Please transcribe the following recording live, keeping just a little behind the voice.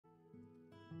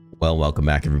Well, welcome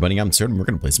back, everybody. I'm certain we're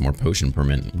going to play some more Potion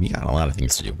Permanent. We got a lot of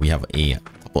things to do. We have a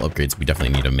couple upgrades we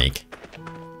definitely need to make.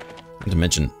 Not to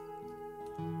mention...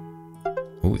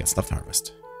 Oh, we got stuff to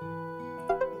harvest.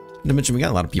 Not to mention, we got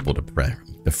a lot of people to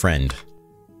befriend.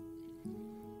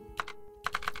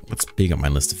 What's big on my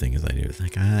list of things I do? It's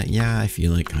like, yeah, I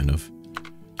feel like kind of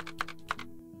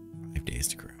 5 days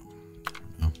to grow.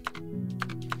 I don't know.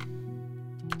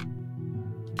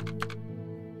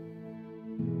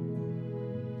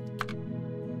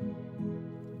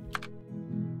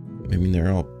 I mean,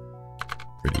 they're all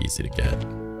pretty easy to get.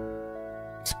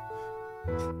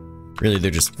 Really, they're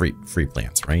just free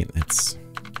plants, right? It's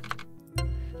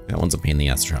that one's a pain in the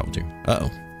ass to travel to. Uh-oh.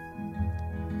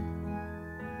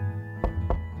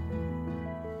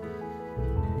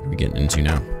 What are we getting into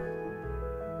now?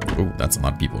 Oh, that's a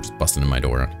lot of people just busting in my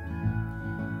door.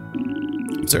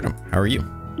 Absurdum, how are you?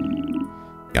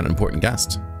 Got an important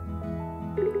guest.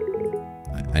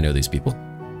 I know these people.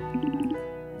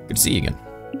 Good to see you again.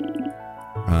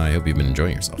 I hope you've been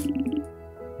enjoying yourself.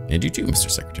 And you too, Mr.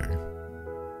 Secretary.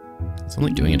 It's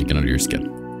only doing it to get under your skin.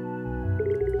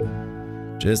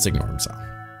 Just ignore him, Sal.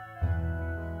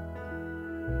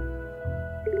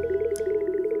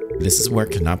 This is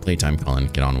work, not playtime, Colin.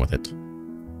 Get on with it.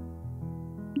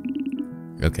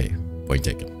 Okay, point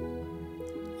taken.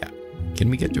 Yeah, can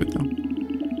we get to it, though?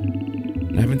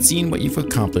 I haven't seen what you've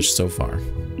accomplished so far.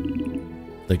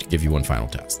 I'd like to give you one final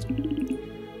test.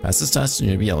 Pass this test and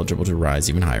you'll be eligible to rise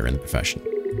even higher in the profession.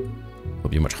 It'll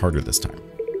be much harder this time.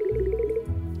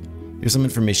 Here's some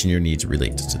information you'll need to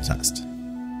relate to the test.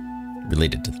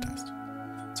 Related to the test.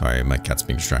 Sorry, my cat's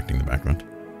being distracting in the background.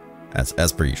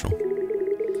 As per usual.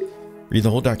 Read the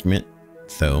whole document,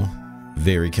 though,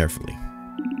 very carefully.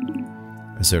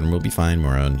 Absurdum will be fine,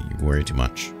 Moron. You worry too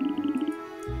much.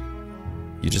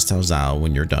 You just tell Zal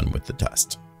when you're done with the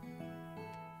test.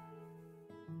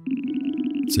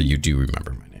 So you do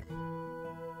remember my name.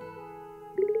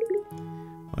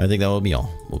 Well, I think that will be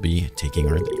all. We'll be taking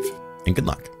our leave. And good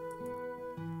luck.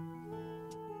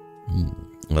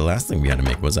 The last thing we had to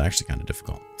make was actually kind of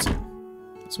difficult, so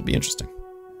this will be interesting.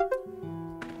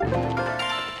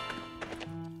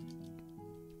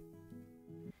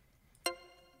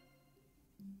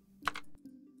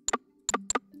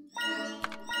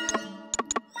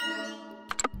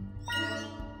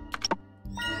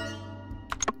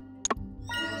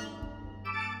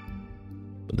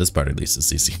 But this part at least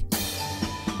is easy.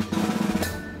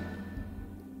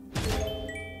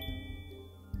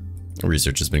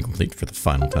 Research has been complete for the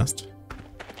final test.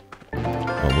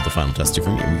 What will the final test do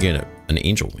for me? We get an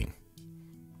angel wing.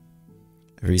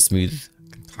 A very smooth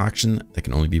concoction that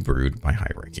can only be brewed by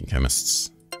high-ranking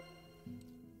chemists.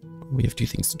 We have two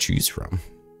things to choose from.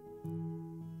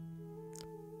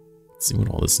 Let's see what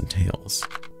all this entails.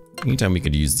 Anytime we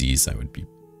could use these, I would be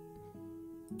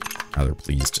rather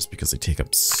pleased just because they take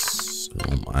up so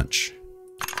much.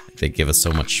 They give us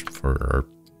so much for our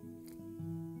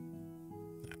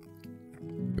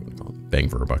bang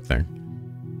for a buck there.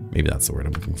 Maybe that's the word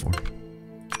I'm looking for.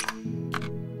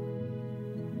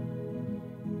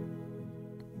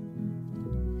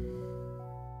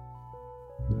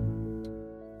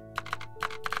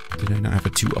 Did I not have a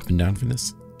 2 up and down for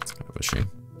this? It's kind of a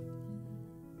shame.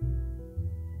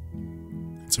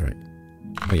 That's alright.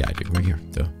 Oh yeah, I do. Right here,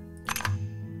 though.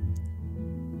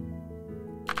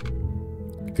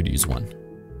 I could use 1.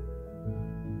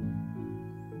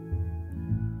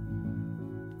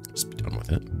 Just be done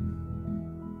with it.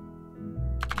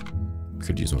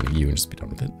 Could use one of you and just be done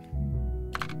with it.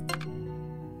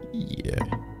 Yeah.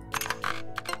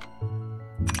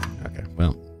 Okay,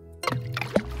 well.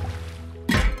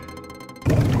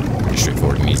 Pretty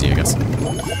straightforward and easy, I guess.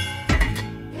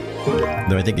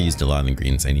 Though I think I used a lot of the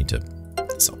ingredients I need to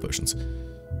sell potions.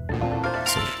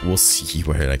 So we'll see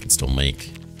what I can still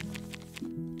make.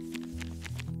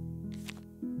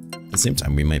 At the same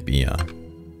time, we might be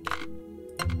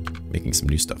making some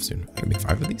new stuff soon. I can make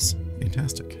 5 of these?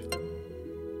 Fantastic.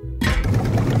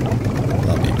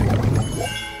 That'll be a big one.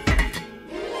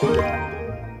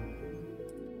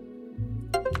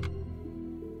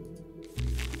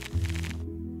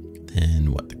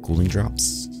 Then what? The cooling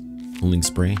drops? Cooling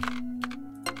spray?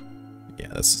 Yeah,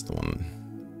 this is the one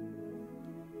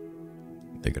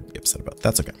they're going to be upset about.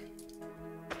 That's okay.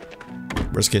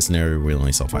 Worst case scenario, we'll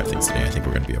only sell 5 things today. I think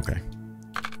we're going to be okay.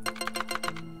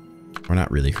 We're not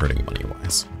really hurting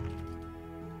money-wise.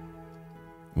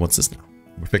 What's this now?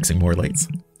 We're fixing more lights.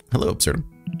 Hello, Absurdum.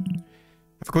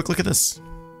 Have a quick look at this.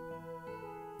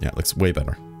 Yeah, it looks way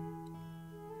better.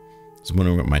 I was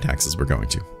wondering what my taxes were going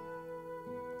to.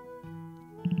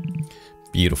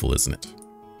 Beautiful, isn't it?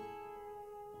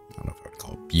 I don't know if I would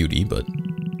call it beauty, but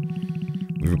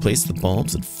We replaced the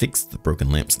bulbs and fixed the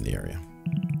broken lamps in the area.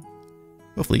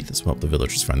 Hopefully, this will help the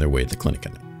villagers find their way to the clinic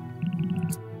at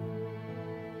night.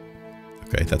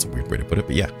 Okay, that's a weird way to put it,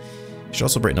 but yeah. You should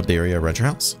also brighten up the area around your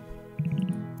house.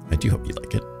 I do hope you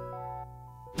like it.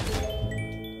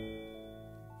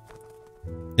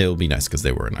 It'll be nice because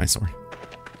they were an eyesore.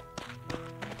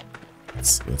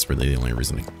 That's really the only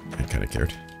reason I kind of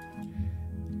cared.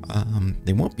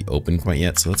 They won't be open quite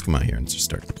yet, so let's come out here and just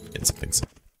start getting some things.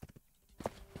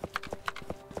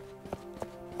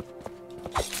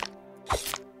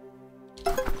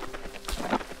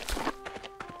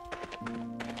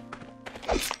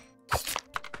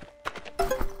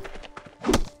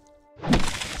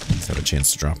 Let's have a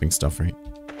chance to dropping stuff, right?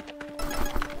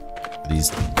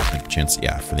 These, like, chance,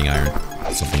 yeah, for the iron.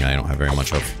 Something I don't have very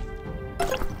much of.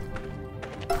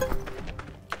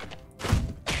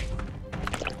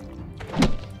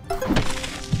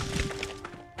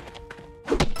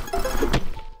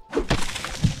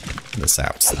 The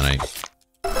saps that I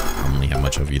don't really have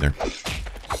much of either.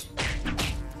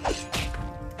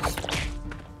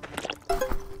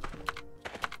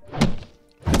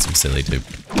 It seems silly too.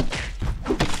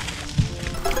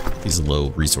 These are low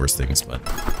resource things, but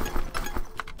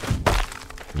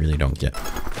I really don't get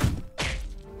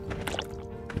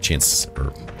a chance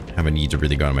or have a need to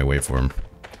really go out of my way for them.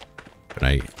 But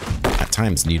I at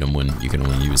times need them when you can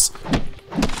only use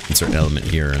insert element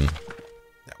here, and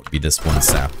that would be this one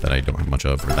sap that I don't have much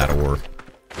of, or that ore.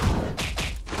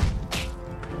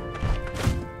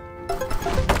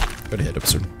 Go ahead,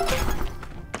 Absurdum.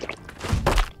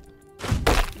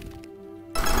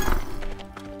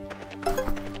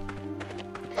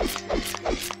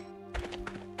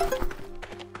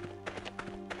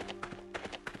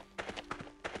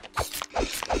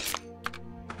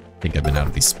 I think I've been out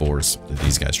of these spores that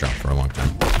these guys drop for a long time.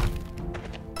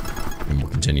 And will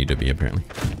continue to be, apparently.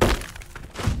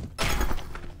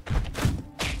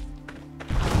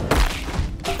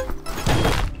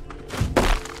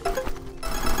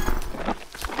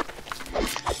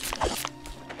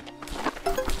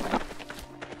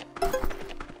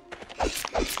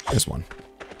 There's one.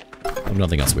 I have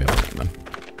nothing else we have to do then.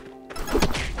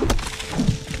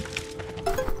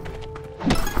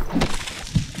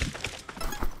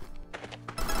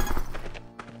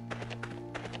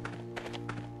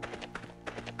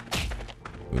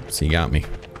 Oops, he got me.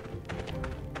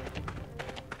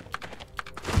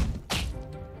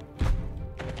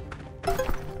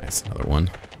 Nice, another one.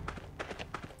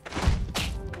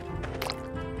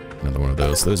 Another one of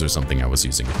those. Those are something I was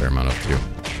using a fair amount of too.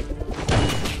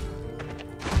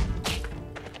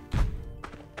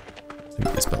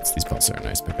 These pelts are a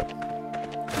nice pickup.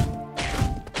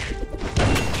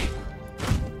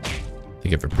 They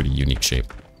give a pretty unique shape.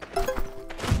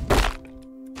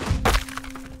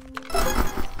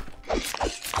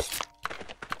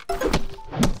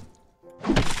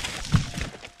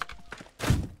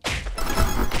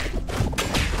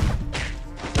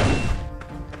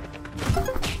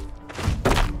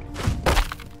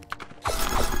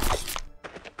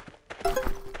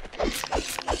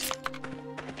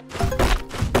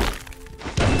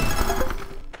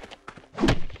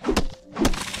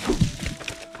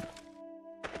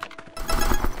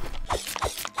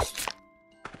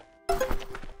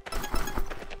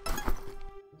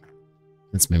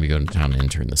 Let's maybe go to town and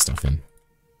turn this stuff in.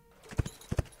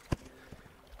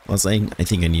 Plus, I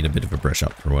think I need a bit of a brush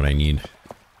up for what I need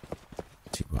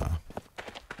to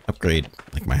upgrade,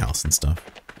 like, my house and stuff.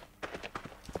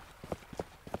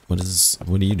 What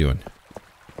are you doing?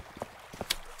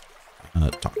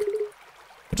 Talk.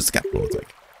 What does the capital look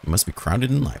like? It must be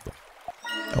crowded and lively.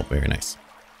 Oh, very nice.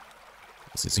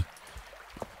 That's easy.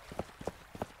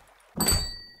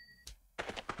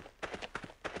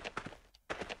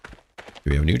 Do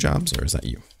we have new jobs, or is that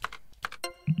you?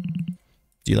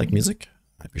 Do you like music?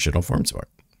 I appreciate all forms of art.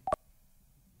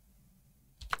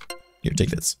 Here, take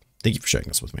this. Thank you for sharing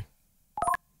this with me.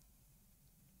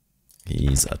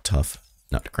 He's a tough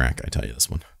nut to crack, I tell you this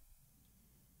one.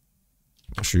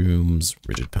 Mushrooms,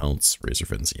 rigid pelts, razor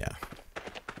fins, yeah.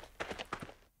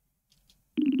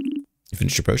 You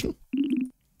finished your potion?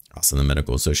 I'll send the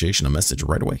medical association a message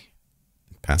right away.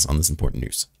 Pass on this important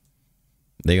news.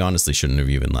 They honestly shouldn't have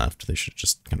even left. They should have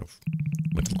just kind of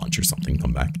went to lunch or something,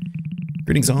 come back.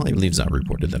 Greetings all. I believe Zah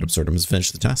reported that Absurdum has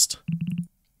finished the test.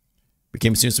 We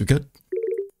came as soon as we could.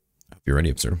 I hope you're ready,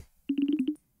 Absurdum.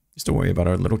 Just don't worry about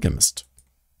our little chemist.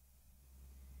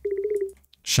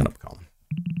 Shut up, Colin.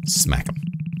 Smack him.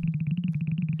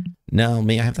 Now,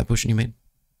 may I have that potion you made?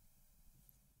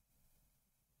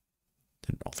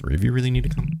 Did all three of you really need to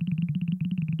come?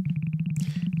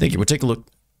 Thank you. We'll take a look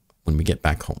when we get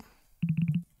back home.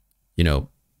 You know,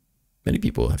 Many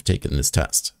people have taken this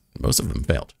test. Most of them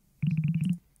failed.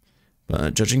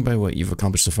 But judging by what you've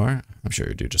accomplished so far, I'm sure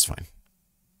you'll do just fine.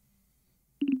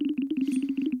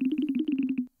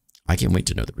 I can't wait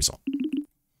to know the result.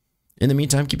 In the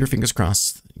meantime, keep your fingers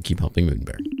crossed and keep helping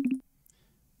Moonbury.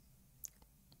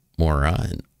 Mora,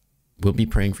 and we'll be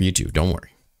praying for you too, don't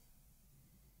worry.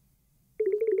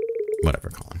 Whatever,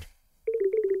 Colin.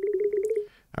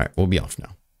 Alright, we'll be off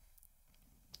now.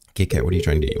 Kit Kat, what are you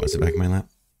trying to do? You want to sit back in my lap?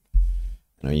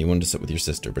 I know you wanted to sit with your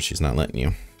sister, but she's not letting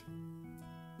you.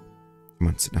 Come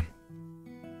on, sit down.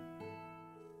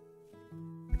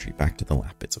 Retreat back to the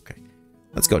lap, it's okay.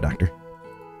 Let's go, Doctor.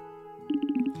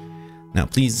 Now,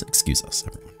 please excuse us,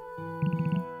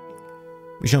 everyone.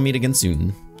 We shall meet again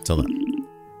soon. Till then,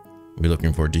 we'll be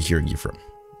looking forward to hearing you from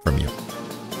you.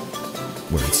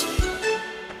 Words.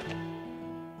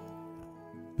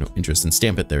 No interest in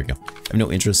stamp it. There we go. I have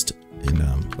no interest in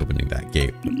opening that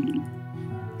gate. But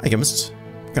hi, chemist.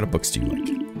 What kind of books do you like?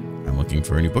 I'm looking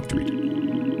for a new book to read.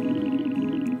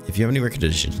 If you have any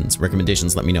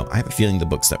recommendations, let me know. I have a feeling the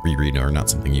books that we read are not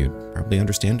something you'd probably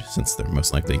understand, since they're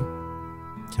most likely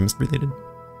chemist related.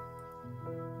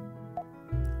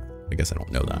 I guess I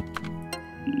don't know that.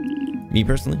 Me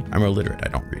personally, I'm illiterate. I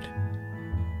don't read.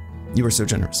 You are so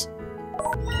generous.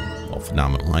 Well,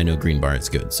 phenomenal. I know green bar is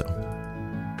good, so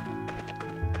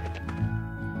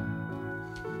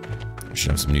I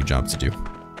should have some new jobs to do.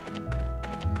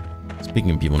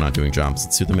 Speaking of people not doing jobs,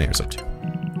 let's see what the mayor's up to.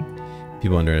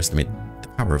 People underestimate the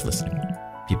power of listening.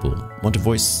 People want a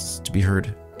voice to be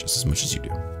heard just as much as you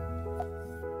do.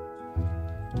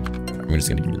 I'm just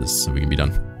gonna give you this so we can be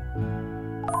done.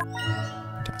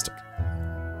 Fantastic.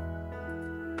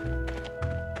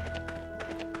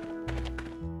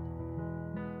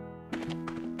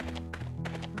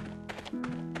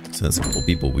 So that's a couple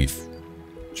people we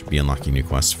should be unlocking new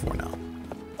quests for now.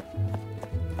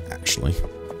 Actually.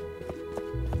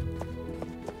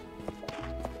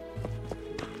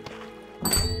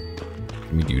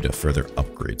 We do to further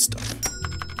upgrade stuff.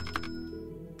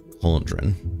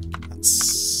 Cauldron.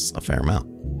 That's a fair amount.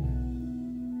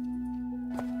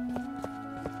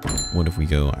 What if we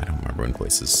go, I don't remember when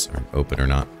places are open or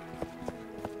not.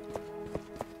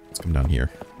 Let's come down here.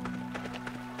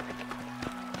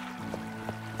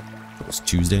 Those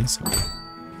Tuesdays.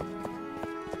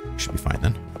 Should be fine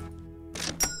then.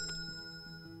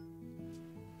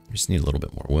 We just need a little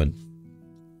bit more wood.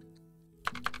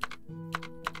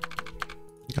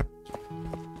 Okay.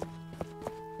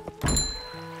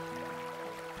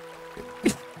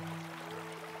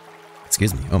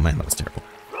 Excuse me. Oh man, that was terrible.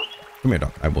 Come here,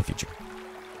 dog. I will feed you.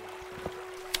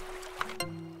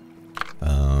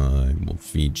 I will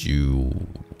feed you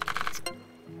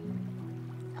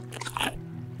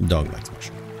dog legs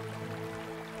mushroom.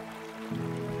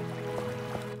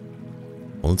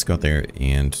 Well, let's go out there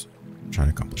and try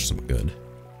to accomplish some good.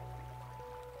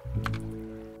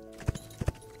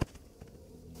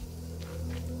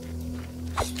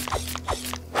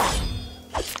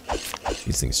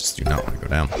 These things just do not want to go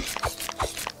down.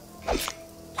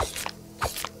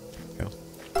 Go.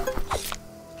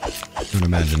 I would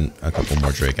imagine a couple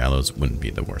more Drake aloes wouldn't be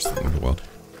the worst thing in the world.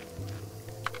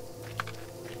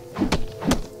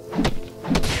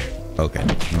 Okay,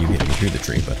 you get me through the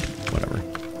tree, but whatever.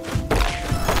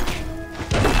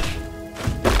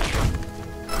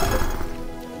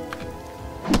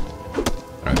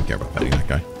 I don't care about fighting that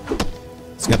guy.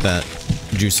 He's got that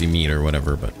juicy meat or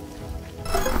whatever, but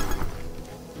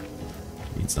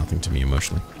means nothing to me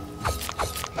emotionally.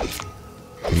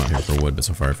 I'm out here for wood, but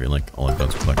so far I feel like all I've done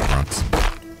is collect rocks.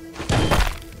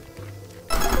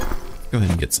 Go ahead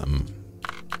and get some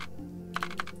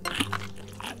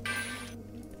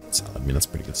salad. I mean, that's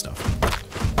pretty good stuff.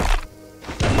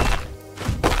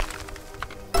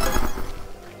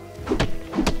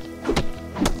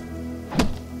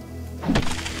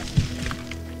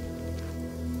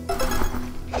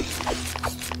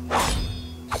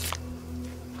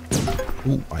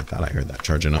 Ooh, I thought I heard that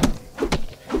charging up.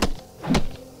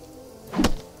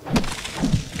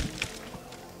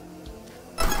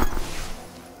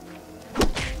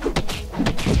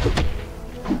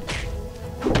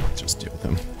 Just deal with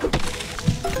him.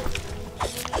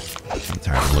 I'm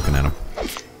tired of looking at him.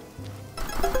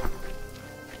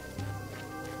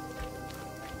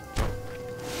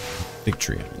 Big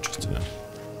tree I'm interested in.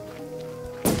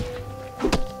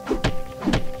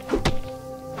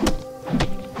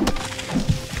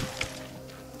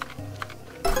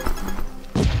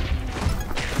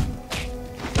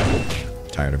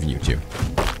 Tired of you too.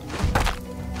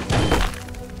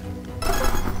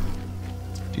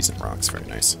 Decent rocks, very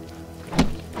nice.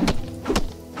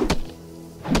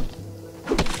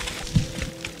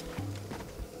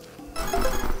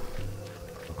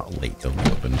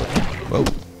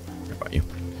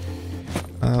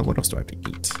 else do I have to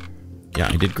eat? Yeah,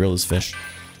 I did grill his fish.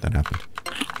 That happened.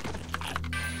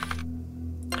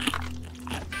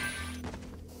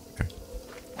 Okay.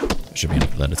 That should be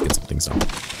enough to let us get some things done.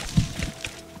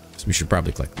 So we should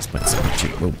probably collect these plants too.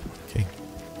 Whoa, okay.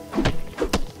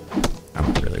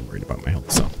 I'm not really worried about my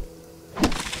health, so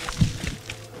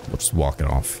we'll just walk it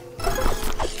off.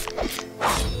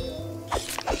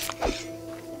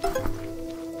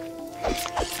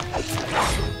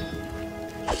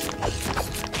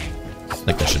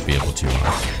 Like I should be able to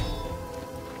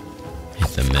hit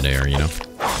them midair, you know?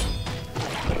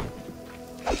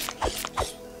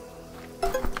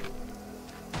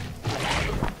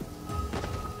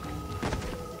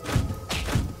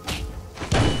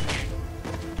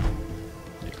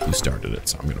 You started it,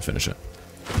 so I'm gonna finish it.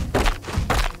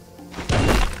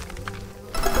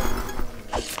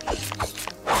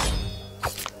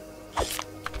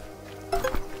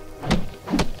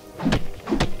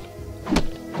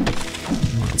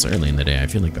 It's early in the day. I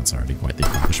feel like that's already quite the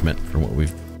accomplishment for what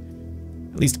we've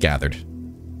at least gathered.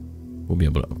 We'll be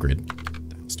able to upgrade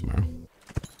the house tomorrow.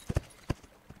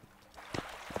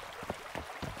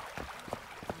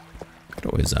 Could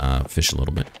always fish a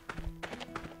little bit.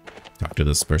 Talk to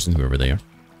this person, whoever they are.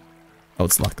 Oh,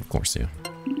 it's Luck, of course, yeah.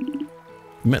 You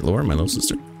met Laura, my little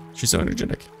sister. She's so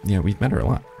energetic. Yeah, we've met her a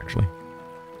lot, actually.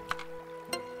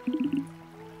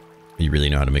 You really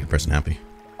know how to make a person happy.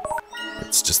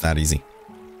 It's just that easy.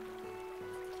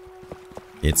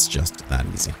 It's just that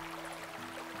easy.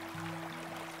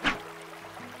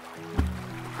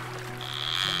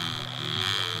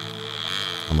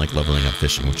 Unlike leveling up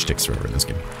fishing, which takes forever in this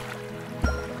game.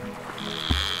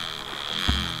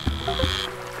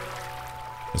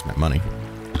 There's my money.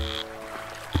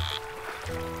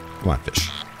 Come on, fish.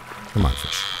 Come on,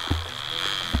 fish.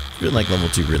 I feel like level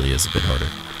 2 really is a bit harder.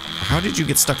 How did you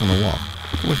get stuck on the wall?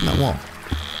 Get away from that wall.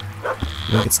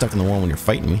 You don't get stuck on the wall when you're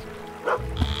fighting me.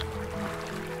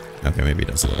 Okay, maybe it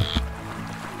does a little.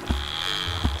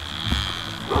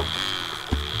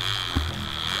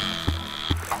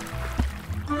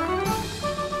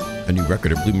 A new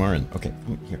record of Blue Marin. Okay,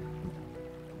 come here.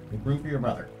 Make room for your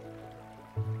brother.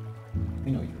 I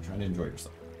know you're trying to enjoy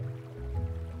yourself.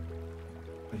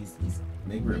 But he's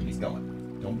make room, he's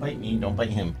going. Don't bite me, don't bite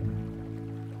him.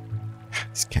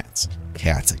 These cats.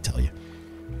 Cats, I tell you.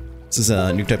 This is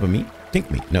a new type of meat? Pink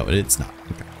meat. No, it's not.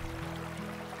 Okay.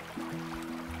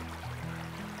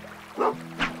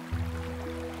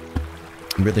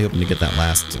 I'm really hoping to get that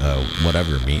last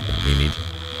whatever meat that we need,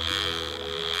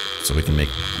 so we can make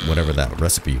whatever that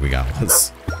recipe we got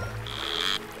was.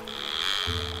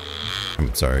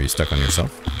 I'm sorry, are you stuck on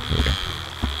yourself? Here we go.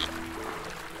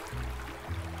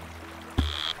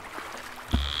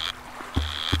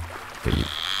 Okay,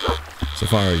 so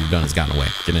far all you've done is gotten away.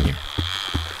 Get in here.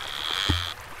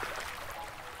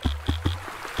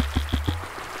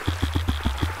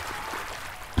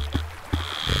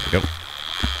 There we go.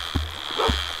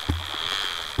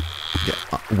 Get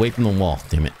away from the wall,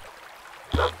 damn it.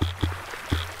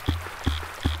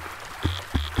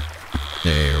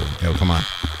 There we go, come on.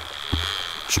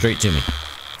 Straight to me.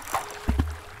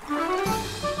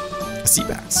 Sea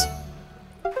bass.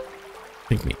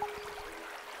 Pink meat.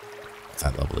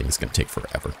 That leveling is gonna take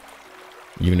forever.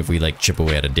 Even if we like chip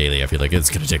away at it daily, I feel like it's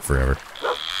gonna take forever.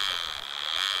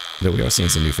 Though we are seeing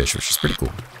some new fish, which is pretty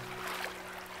cool.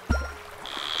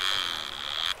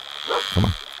 Come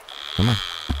on. Come on.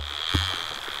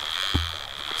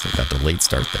 It's like that delayed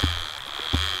start there.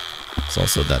 It's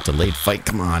also that delayed fight.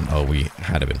 Come on. Oh, we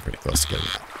had been pretty close to getting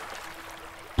that.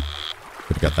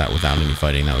 Could have got that without any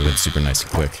fighting. That would have been super nice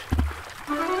and quick.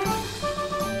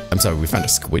 I'm sorry, we found a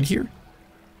squid here?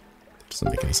 That doesn't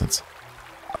make any sense.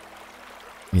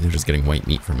 Maybe they're just getting white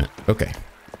meat from it. Okay.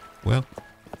 Well,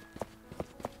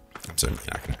 I'm certainly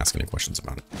not going to ask any questions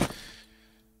about it.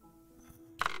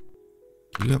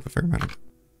 You have a fair amount of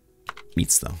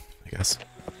meats, though, I guess.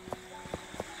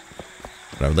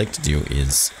 What I would like to do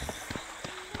is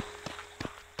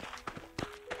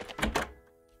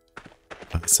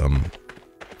buy some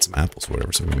apples or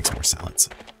whatever, so we can make some more salads.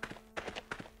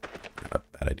 Not a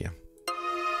bad idea.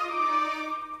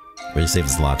 Really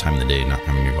saves us a lot of time in the day, not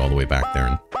having to go all the way back there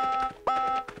and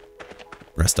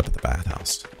rest up at the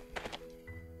bathhouse.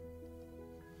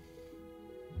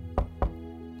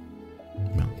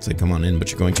 Well, say come on in,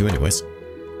 but you're going to anyways.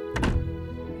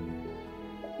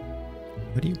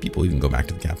 Why do you people even go back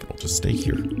to the capital? Just stay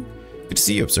here. Good to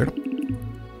see you, Absurdum.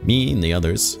 Me and the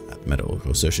others at the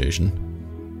Medical Association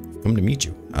have come to meet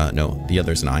you. No, the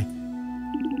others and I.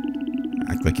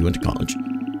 Act like you went to college.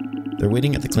 They're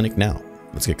waiting at the clinic now.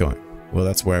 Let's get going. Well,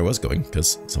 that's where I was going,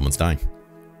 because someone's dying.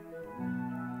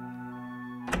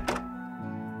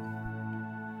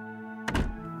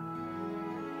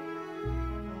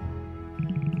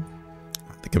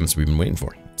 chemist we've been waiting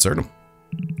for. Absurdum.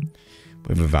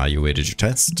 We've evaluated your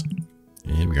test,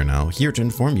 and we are now here to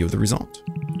inform you of the result.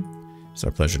 It's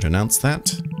our pleasure to announce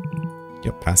that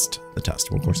you passed the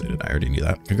test. Well, of course I did. I already knew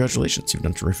that. Congratulations, you've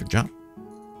done a terrific job.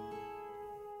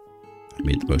 I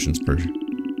made the potions per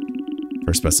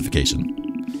specification.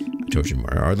 I told you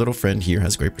more. Our little friend here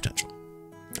has great potential.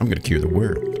 I'm going to cure the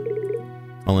world.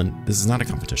 Olin, this is not a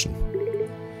competition.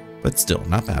 But still,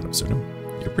 not bad, Absurdum.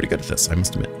 You're pretty good at this, I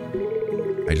must admit.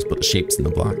 I just put the shapes in the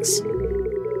blocks.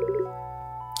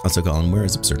 Also, Colin, where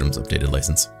is Absurdum's updated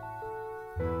license?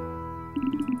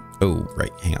 Oh,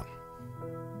 right, hang on.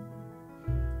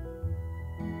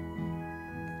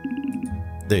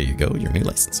 There you go, your new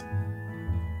license.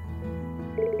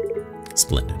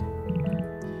 Splendid.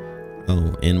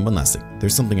 Oh, and one last thing.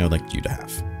 There's something I'd like you to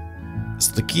have. Is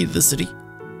it the key to the city?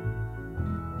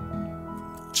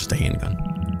 Just a handgun.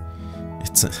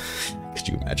 It's a... Could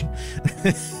you imagine?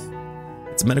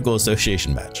 It's a medical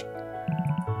association badge.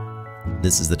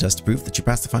 This is the test to prove that you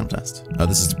passed the final test. Oh,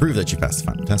 this is to prove that you passed the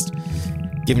final test.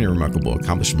 Given your remarkable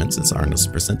accomplishments, it's our honor to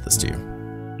present this to you.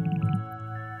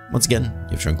 Once again,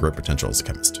 you've shown great potential as a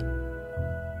chemist.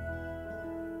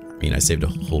 I mean, I saved a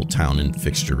whole town in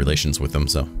fixture relations with them,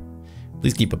 so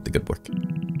please keep up the good work.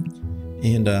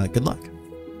 And good luck.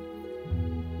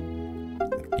 I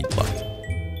don't need luck.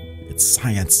 It's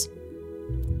science.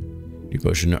 New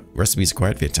potion recipes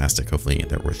acquired. Fantastic. Hopefully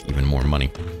they're worth even more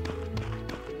money.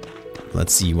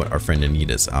 Let's see what our friend in need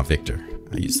is. Ah, Victor.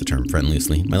 I use the term friend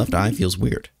loosely. My left eye feels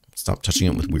weird. Stop touching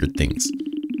it with weird things.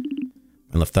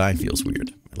 My left thigh feels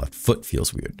weird. My left foot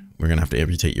feels weird. We're gonna have to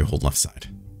amputate your whole left side.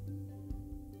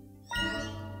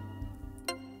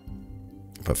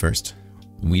 But first,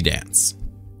 we dance.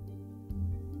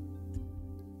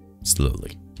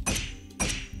 Slowly.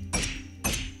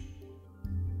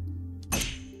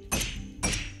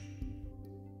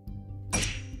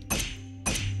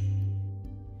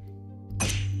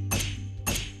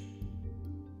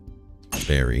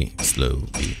 Very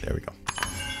slowly. There we go.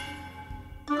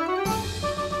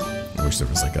 I wish there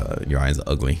was like your eyes are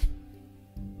ugly.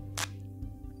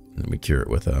 And then we cure it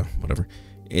with whatever.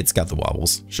 It's got the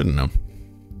wobbles. Should've known.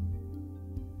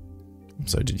 I'm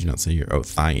sorry, did you not say your... Oh,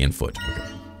 thigh and foot. Okay.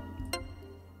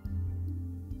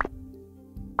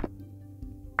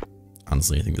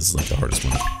 Honestly, I think this is like the hardest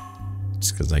one.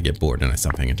 Just because I get bored and I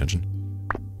stop paying attention.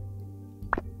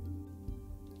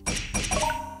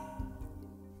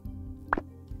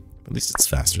 At least it's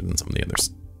faster than some of the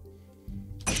others.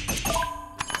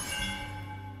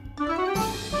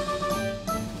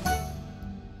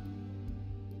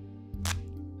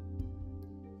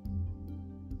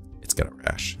 It's got a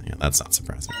rash. Yeah, that's not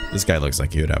surprising. This guy looks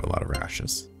like he would have a lot of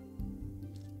rashes.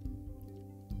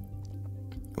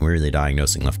 We're really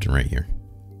diagnosing left and right here.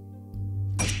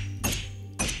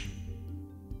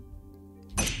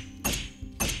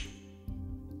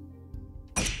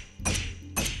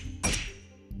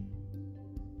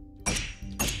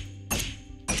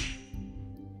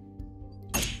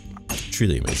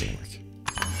 Truly amazing work.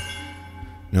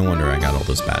 No wonder I got all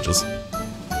those badges.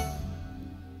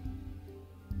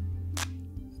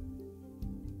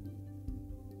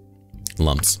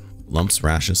 Lumps. Lumps,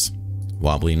 rashes,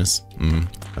 wobbliness.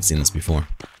 I've seen this before.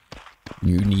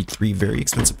 You need 3 very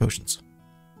expensive potions.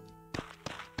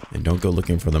 And don't go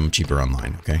looking for them cheaper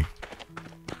online, okay?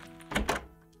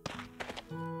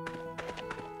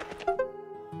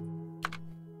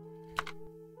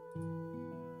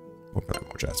 We'll put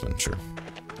more jasmine, sure.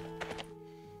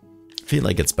 I feel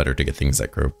like it's better to get things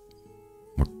that grow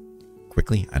more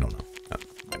quickly. I don't know. That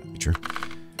might not be true.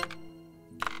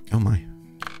 Oh my.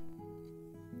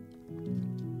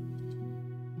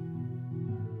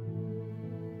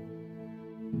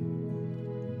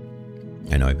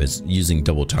 I know I was using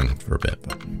double tongue for a bit,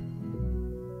 but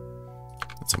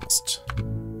that's almost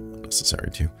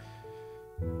unnecessary too.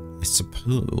 I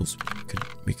suppose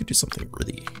we could do something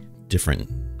really different.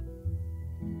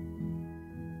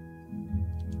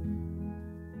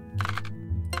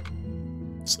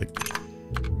 It's like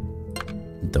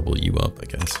double you up, I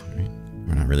guess. Right?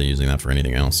 We're not really using that for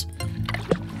anything else.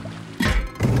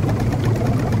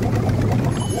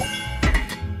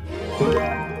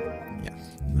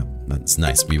 That's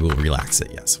nice. We will relax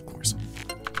it. Yes, of course.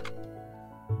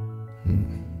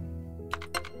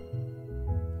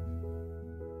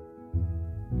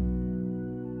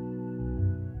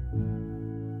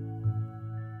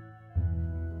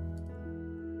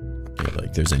 I feel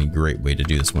like there's any great way to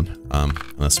do this one.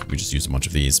 Unless we just use a bunch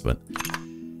of these, but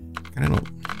I don't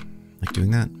like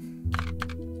doing that.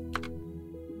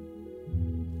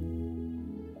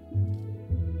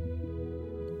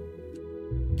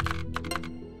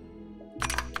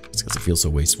 Because it feels so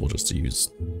wasteful just to use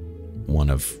one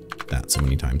of that so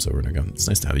many times over and again. It's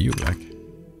nice to have you back.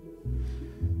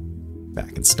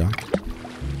 Back in stock.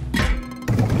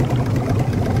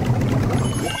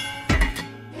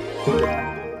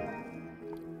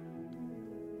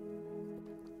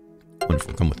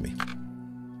 Wonderful, come with me.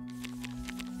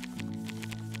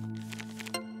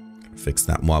 Gotta fix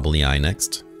that wobbly eye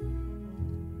next.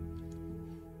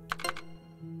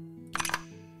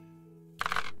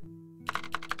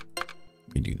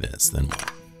 We do this, then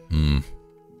what?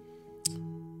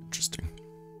 Interesting.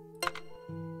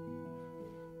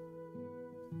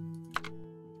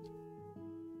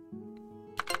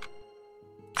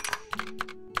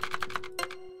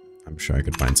 I'm sure I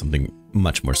could find something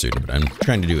much more suited, but I'm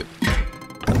trying to do it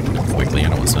quickly. I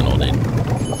don't want to spend all day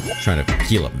trying to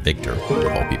heal up Victor, of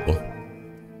all people.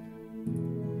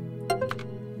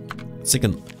 Let's take a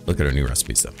look at our new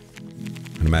recipes, though.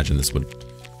 I imagine this would,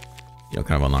 you know,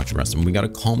 kind of unlock the rest of them. We got a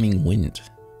calming wind.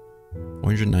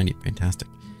 490, fantastic.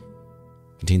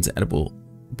 Contains an edible,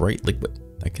 bright liquid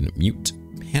that can mute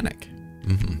panic.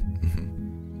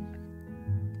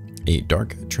 A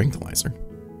dark tranquilizer.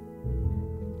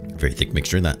 A very thick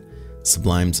mixture that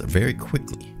sublimes very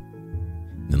quickly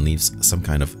and then leaves some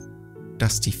kind of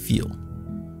dusty feel.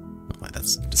 Oh,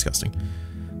 that's disgusting.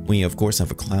 We, of course,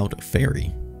 have a cloud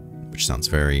fairy, which sounds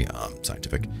very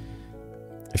scientific.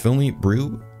 A foamy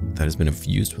brew that has been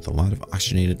infused with a lot of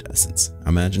oxygenated essence.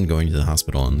 Imagine going to the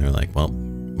hospital and they're like, well,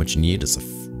 what you need is a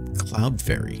cloud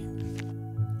fairy.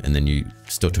 And then you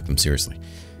still took them seriously.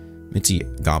 Minty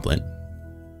Goblet,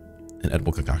 an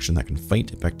edible concoction that can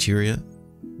fight bacteria.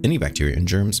 Any bacteria and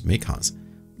germs may cause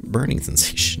burning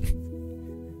sensation.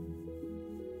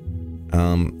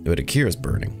 But it cures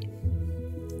burning.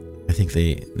 I think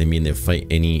they mean they fight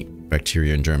any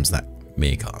bacteria and germs that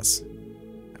may cause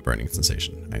a burning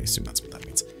sensation. I assume that's what that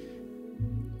means.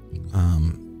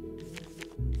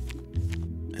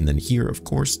 And then here, of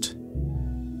course,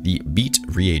 the beat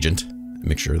reagent, a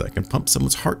mixture that can pump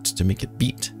someone's heart to make it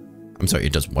beat. I'm sorry,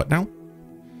 it does what now?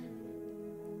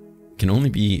 Can only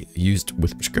be used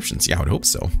with prescriptions. Yeah, I would hope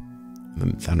so.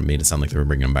 It made it sound like they were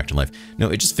bringing them back to life. No,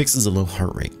 it just fixes a low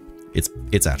heart rate. It's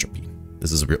atropine.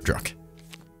 This is a real drug.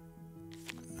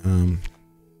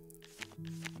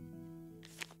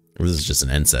 Or this is just an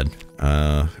NSAID,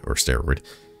 or steroid.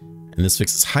 And this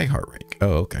fixes high heart rate.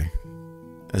 Oh, okay.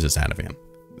 That's just Ativan.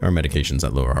 There are medications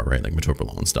that lower heart rate, like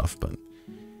metoprolol and stuff, but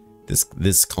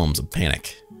this calms a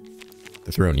panic.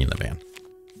 They're throwing you in the van.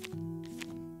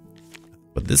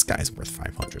 But this guy's worth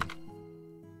 500.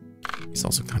 He's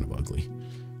also kind of ugly.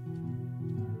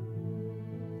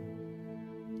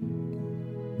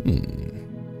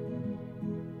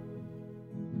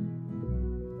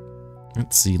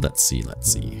 Let's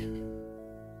see.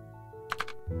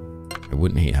 I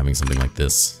wouldn't hate having something like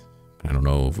this. I don't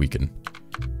know if we can.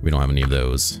 We don't have any of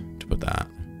those to put that.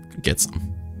 Could get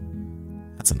some.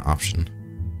 That's an option.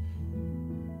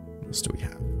 What else do we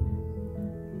have?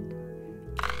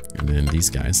 And then these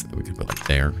guys that we could put like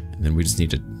there. And then we just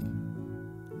need to.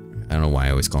 I don't know why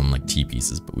I always call them like T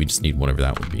pieces, but we just need whatever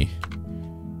that would be.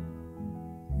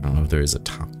 I don't know if there is a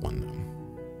top one though.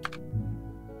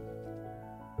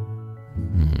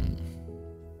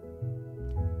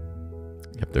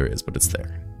 Yep, there is, but it's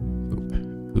there.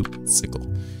 Poop, sickle.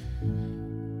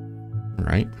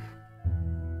 Alright.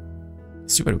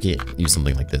 It's too bad we can't use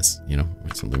something like this, you know?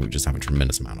 Something we just have a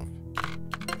tremendous amount of.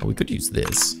 Oh, we could use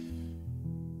this.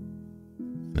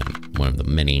 And then one of the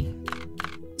many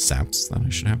saps that I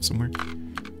should have somewhere.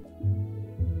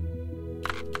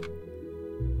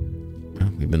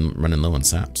 Well, we've been running low on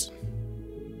saps.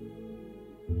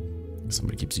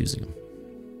 Somebody keeps using them.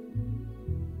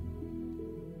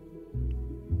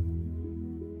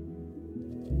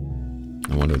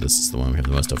 I wonder if this is the one we have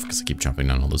the most of because I keep chopping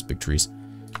down all those big trees.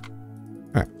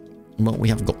 Alright. Well, we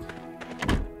have a goal.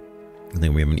 I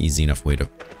think we have an easy enough way to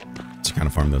kind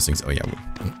of farm those things. Oh yeah.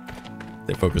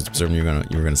 They focused observing you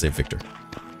were gonna save Victor.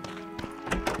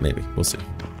 Maybe. We'll see.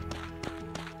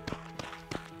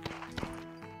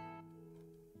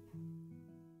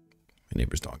 My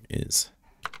neighbor's dog is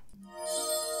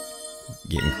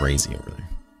getting crazy over there.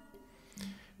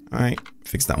 Alright,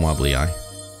 fix that wobbly eye.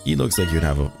 He looks like you'd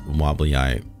have a wobbly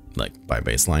eye, like, by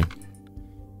baseline.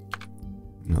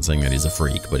 I'm not saying that he's a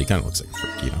freak, but he kind of looks like a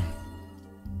freak, you know?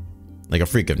 Like a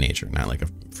freak of nature, not like a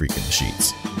freak in the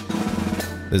sheets.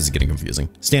 This is getting confusing.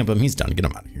 Stamp him, he's done. Get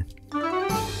him out of here.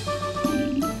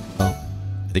 Oh,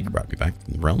 I think you brought me back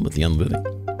from the realm of the unliving.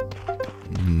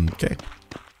 Okay.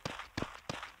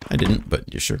 I didn't,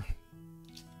 but you're sure.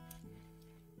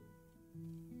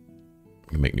 We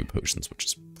can make new potions, which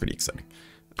is pretty exciting.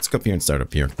 Let's go up here and start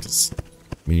up here, because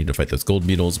We need to fight those gold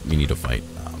beetles. We need to fight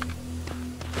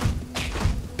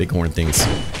bighorn things.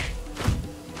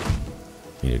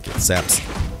 We need to get saps.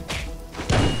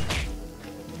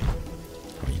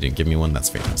 Oh, you didn't give me one? That's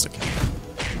fantastic. So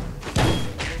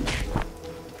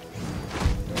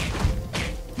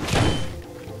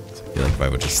I feel like if I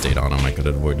would just stayed on him, I could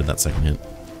have avoided that second hit.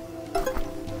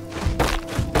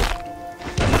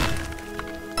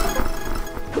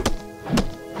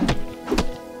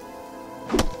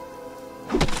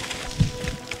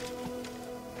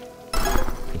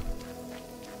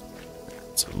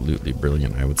 Absolutely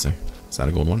brilliant, I would say. Is that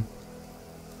a gold one?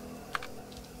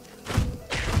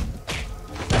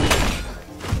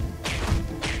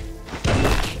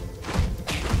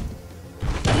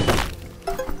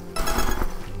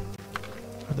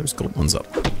 Oh, there's gold ones up.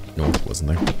 No, wasn't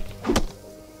there?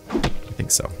 I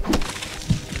think so.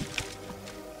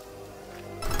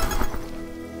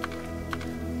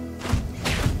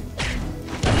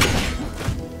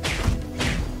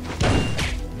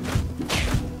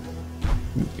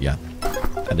 Yeah,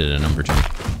 I did a number two.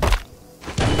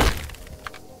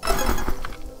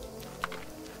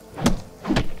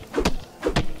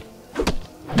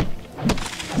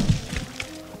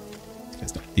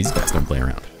 These guys don't play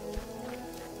around.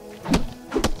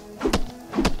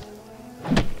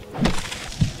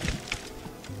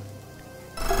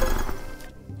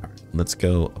 Alright, let's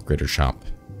go upgrade our shop.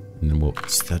 And then we'll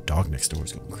see that dog next door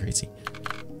is going crazy.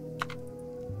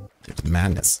 There's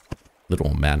madness.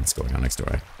 Little madness going on next door.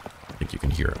 I think you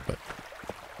can hear it, but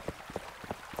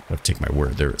I have to take my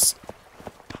word. There is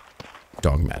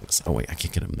dog madness. Oh wait, I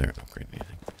can't get him there and upgrade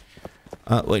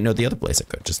anything. Wait, no, the other place I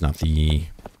could, just not the.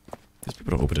 Because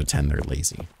people don't open at 10, they're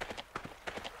lazy.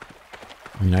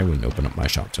 I mean, I wouldn't open up my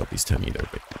shop till at least 10 either,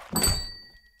 but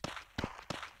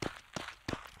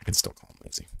I can still call them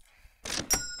lazy.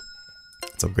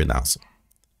 Let's upgrade the house.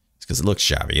 It's because it looks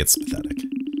shabby. It's pathetic.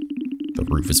 The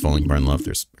roof is falling apart in love.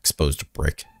 There's exposed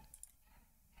brick.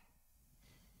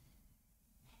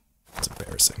 It's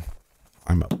embarrassing.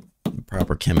 I'm a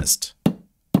proper chemist. I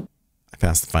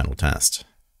passed the final test.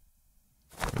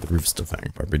 The roof's still falling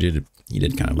apart, but he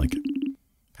did kind of like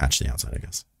patch the outside, I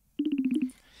guess.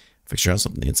 Fix your house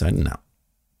up on the inside and out.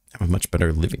 Have a much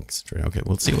better living situation. Okay,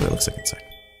 well, let's see what it looks like inside.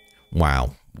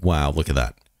 Wow. Wow, look at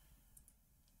that.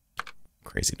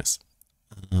 Craziness.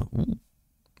 Ooh.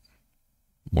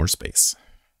 More space.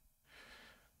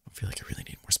 I feel like I really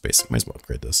need more space. I might as well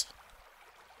upgrade this.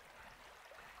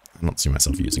 I don't see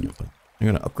myself using it, but I'm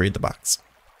going to upgrade the box.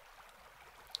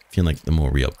 I feel like the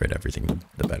more we upgrade everything,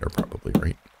 the better probably,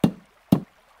 right?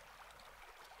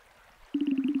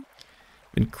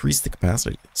 Increase the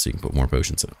capacity so you can put more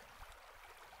potions in it.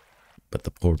 But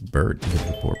the poor bird,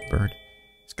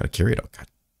 he's got to carry it out. God,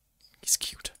 he's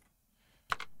cute.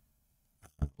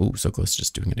 Oh, so close to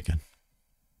just doing it again.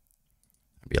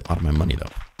 That'd be a lot of my money,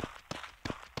 though.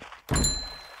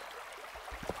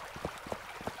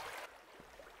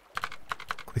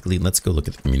 Quickly, let's go look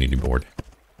at the community board.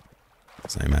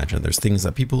 Because I imagine there's things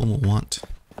that people will want.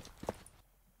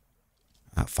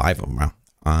 5 of them, wow.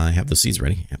 I have the seeds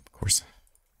ready. Yep, of course.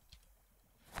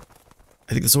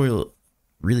 I think the soil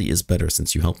really is better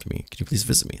since you helped me. Can you please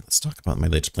visit me? Let's talk about my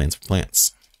latest plans for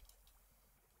plants.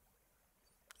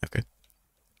 Okay.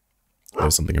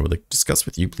 There's something I would like to discuss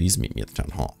with you. Please meet me at the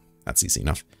town hall. That's easy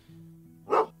enough.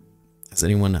 Has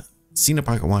anyone seen a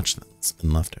pocket watch that's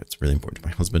been left? It's really important to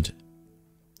my husband.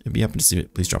 If you happen to see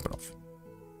it, please drop it off.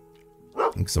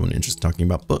 I think someone interested in talking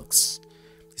about books.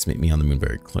 Please meet me on the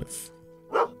Moonbury cliff.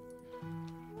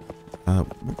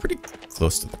 We're pretty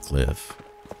close to the cliff.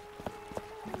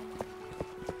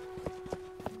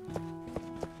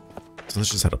 So let's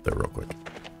just head up there real quick.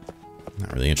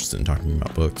 Not really interested in talking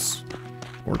about books.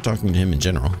 Or talking to him in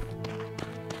general.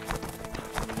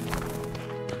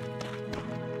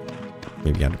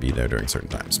 Maybe you have to be there during certain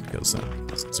times because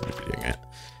doesn't seem to be doing it.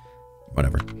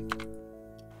 Whatever.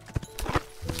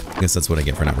 I guess that's what I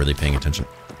get for not really paying attention.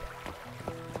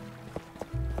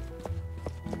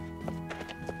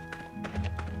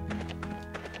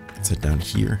 Let's head down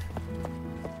here.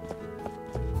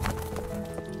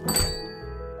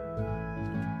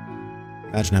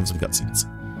 Imagine having some cutscenes.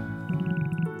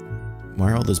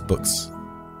 Why are all those books?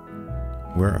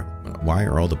 Why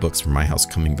are all the books from my house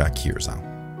coming back here, Zal?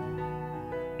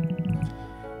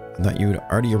 I thought you had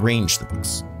already arranged the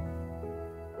books.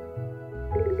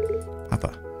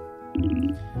 Papa.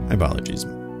 My apologies,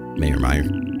 Mayor Meyer.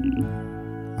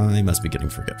 I must be getting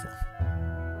forgetful.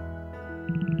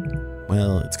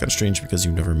 Well, it's kind of strange because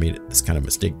you've never made this kind of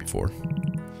mistake before.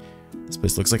 This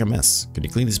place looks like a mess. Can you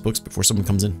clean these books before someone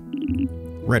comes in?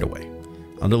 Right away.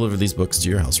 I'll deliver these books to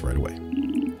your house right away.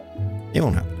 It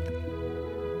won't happen again.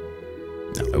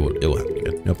 No, it will happen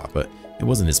again. No, Papa. It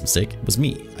wasn't his mistake. It was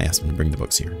me. I asked him to bring the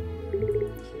books here.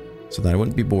 So that I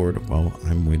wouldn't be bored while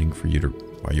I'm waiting for you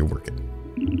while you're working.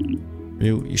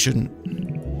 You shouldn't.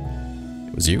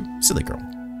 It was you? Silly girl.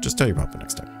 Just tell your Papa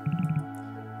next time.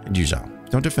 And you, Zhao,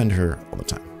 don't defend her all the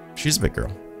time. She's a big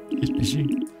girl. Is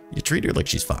she? You treat her like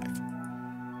she's 5.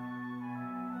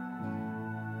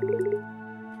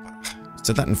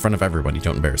 Said that in front of everybody.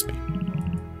 Don't embarrass me.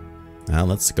 Now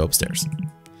let's go upstairs.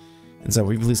 And so,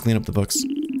 will you please clean up the books?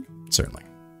 Certainly.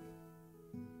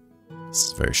 This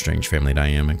is a very strange family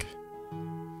dynamic.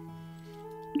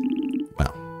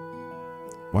 Well,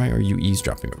 why are you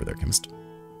eavesdropping over there, chemist?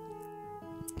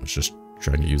 I was just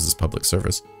trying to use this public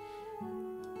service.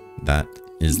 That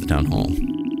is the town hall.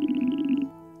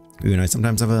 You and I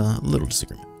sometimes have a little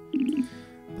disagreement.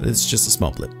 But it's just a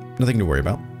small blip. Nothing to worry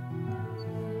about.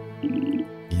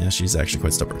 Yeah, she's actually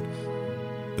quite stubborn.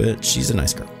 But she's a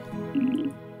nice girl.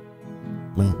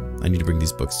 Well, I need to bring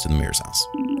these books to the mayor's house.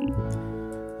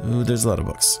 Oh, there's a lot of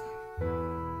books. You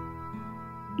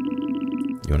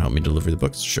want to help me deliver the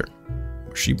books? Sure.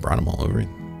 She brought them all over.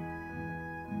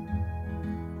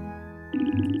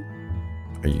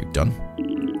 Are you done?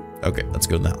 Okay, let's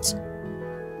go to the house.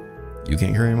 You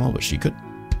can't carry them all, but she could.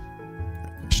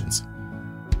 Questions.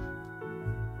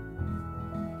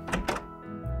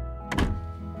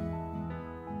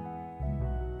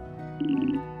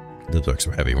 The books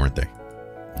were heavy, weren't they?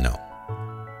 No.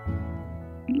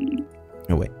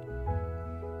 Oh, wait.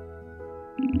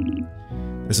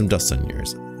 There's some dust on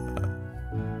yours.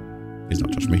 Please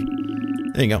don't touch me.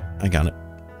 There you go. I got it.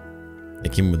 They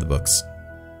came with the books.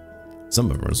 Some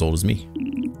of them are as old as me.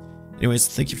 Anyways,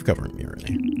 thank you for covering me,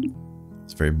 Renee.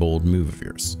 It's a very bold move of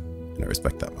yours, and I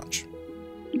respect that much.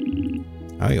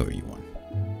 I owe you one.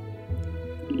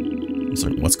 I'm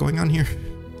sorry, what's going on here?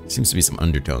 Seems to be some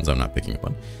undertones I'm not picking up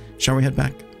on. Shall we head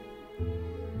back?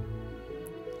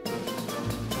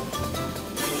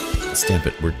 Stamp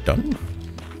it. We're done?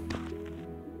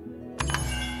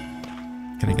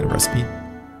 Can I get a recipe?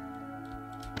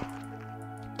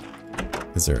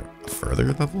 Is there a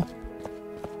further level?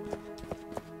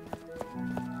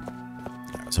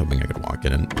 I was hoping I could walk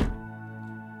in and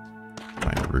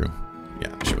find a room.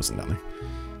 Yeah, she wasn't down there.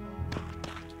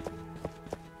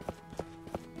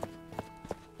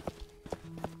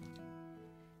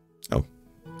 Oh,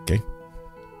 okay.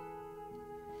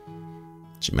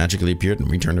 She magically appeared and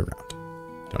we turned around.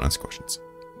 Don't ask questions.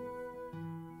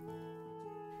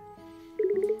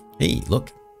 Hey,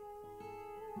 look.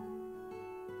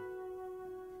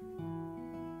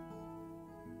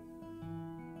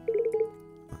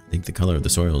 I think the color of the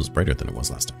soil is brighter than it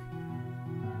was last time.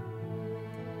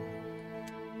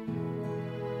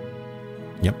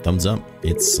 Yep, thumbs up.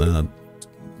 It's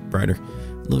brighter.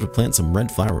 I'd love to plant some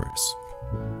red flowers.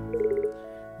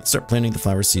 Let's start planting the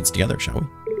flower seeds together, shall we?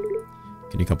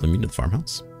 Can you accompany me to the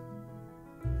farmhouse?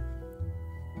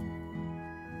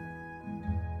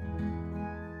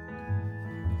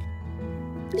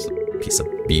 There's a piece of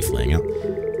beef laying out.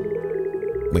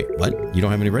 Wait, what? You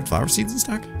don't have any red flower seeds in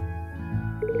stock?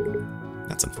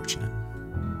 That's unfortunate.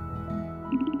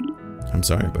 I'm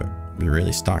sorry, but we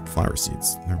really stocked flower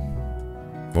seeds. They're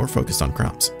more focused on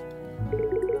crops.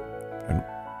 I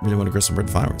really want to grow some red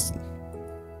flowers.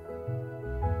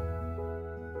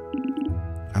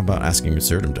 How about asking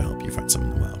Absurdum to help you find some in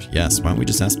the wild? Yes, why don't we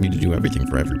just ask me to do everything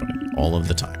for everybody, all of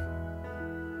the time?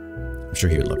 I'm sure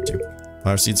he would love to.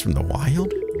 Flower seeds from the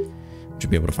wild? Would you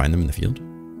be able to find them in the field?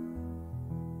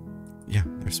 Yeah,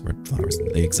 there's red flowers.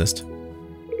 They exist.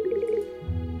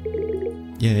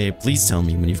 Yay, please tell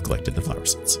me when you've collected the flower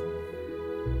seeds.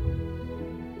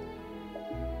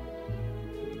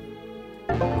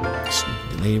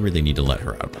 They really need to let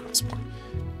her out of this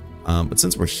one. But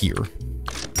since we're here,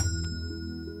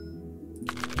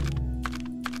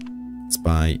 let's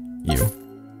buy you.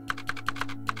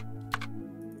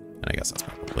 And I guess that's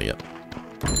probably it.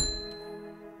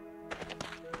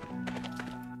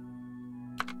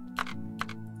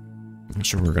 I'm not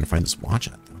sure where we're going to find this watch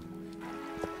at, though.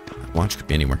 That watch could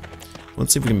be anywhere.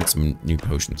 Let's see if we can make some new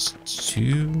potions,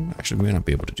 too. Actually, we may not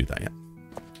be able to do that yet.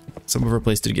 Some of our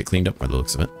place did get cleaned up by the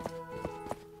looks of it.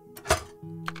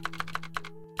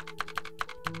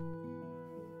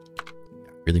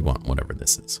 I really want whatever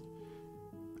this is.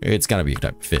 It's got to be a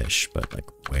type of fish, but like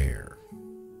where?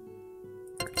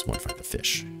 I just want to find the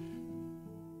fish.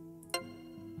 I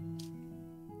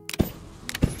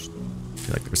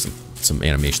feel like there was some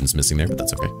animations missing there, but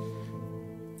that's okay.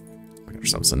 We got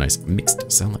ourselves a nice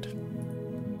mixed salad.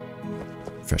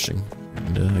 Refreshing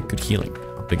and good healing.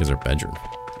 How big is our bedroom?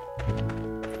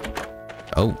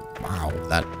 Oh, wow,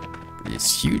 that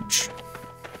is huge.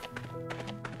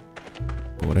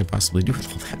 What would I possibly do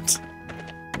with all that?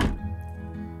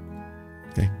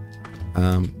 Okay.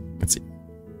 Let's see.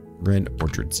 Red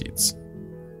orchard seeds.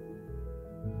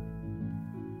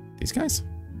 These guys?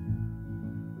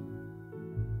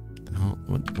 Oh,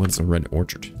 what's a red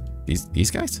orchard?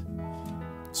 These guys?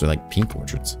 So they're like pink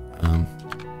orchards.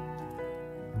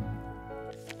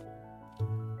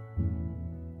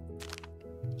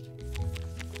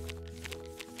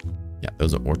 Yeah,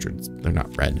 those are orchards. They're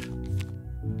not red.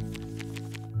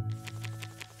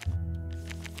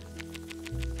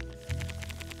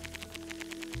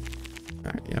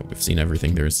 Alright, yeah, we've seen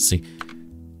everything there is to see.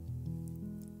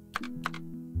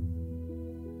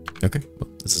 Okay, well,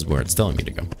 this is where it's telling me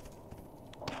to go.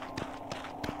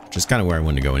 Which is kind of where I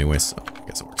wanted to go anyway, so I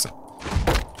guess it works out.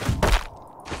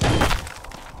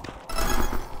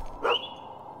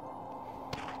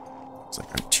 Looks like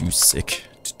I'm too sick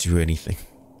to do anything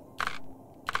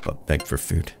but beg for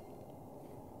food.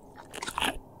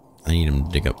 I need him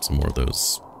to dig up some more of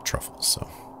those truffles, so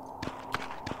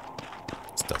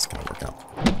this does kind of work out.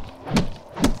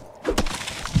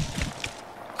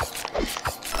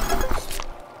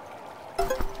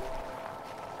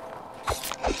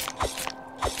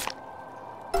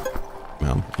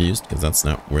 Well, I'm confused because that's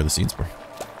not where the seeds were.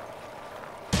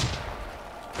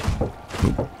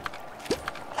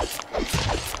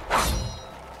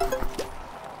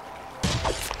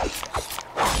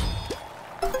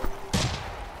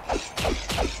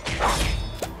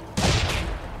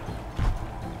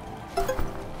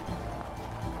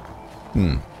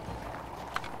 Ooh.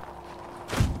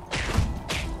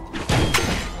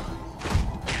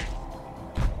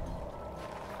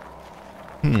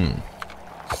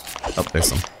 Oh, there's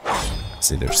some.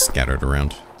 See, they're scattered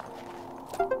around.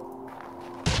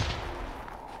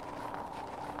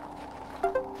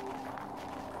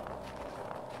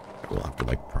 We'll have to,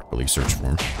 like, properly search for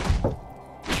them.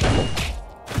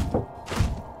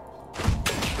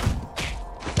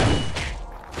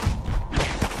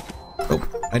 Oh,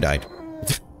 I died.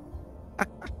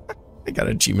 I got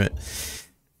an achievement.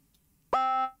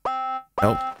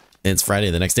 Oh, it's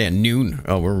Friday the next day at noon.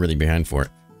 Oh, we're really behind for it.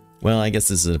 Well, I guess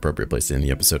this is an appropriate place to end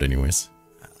the episode anyways.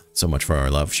 So much for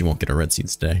our love. She won't get her red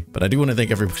seeds today. But I do want to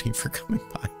thank everybody for coming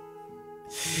by.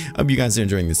 I hope you guys are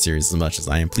enjoying this series as much as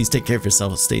I am. Please take care of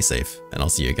yourself, stay safe, and I'll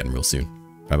see you again real soon.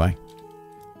 Bye-bye.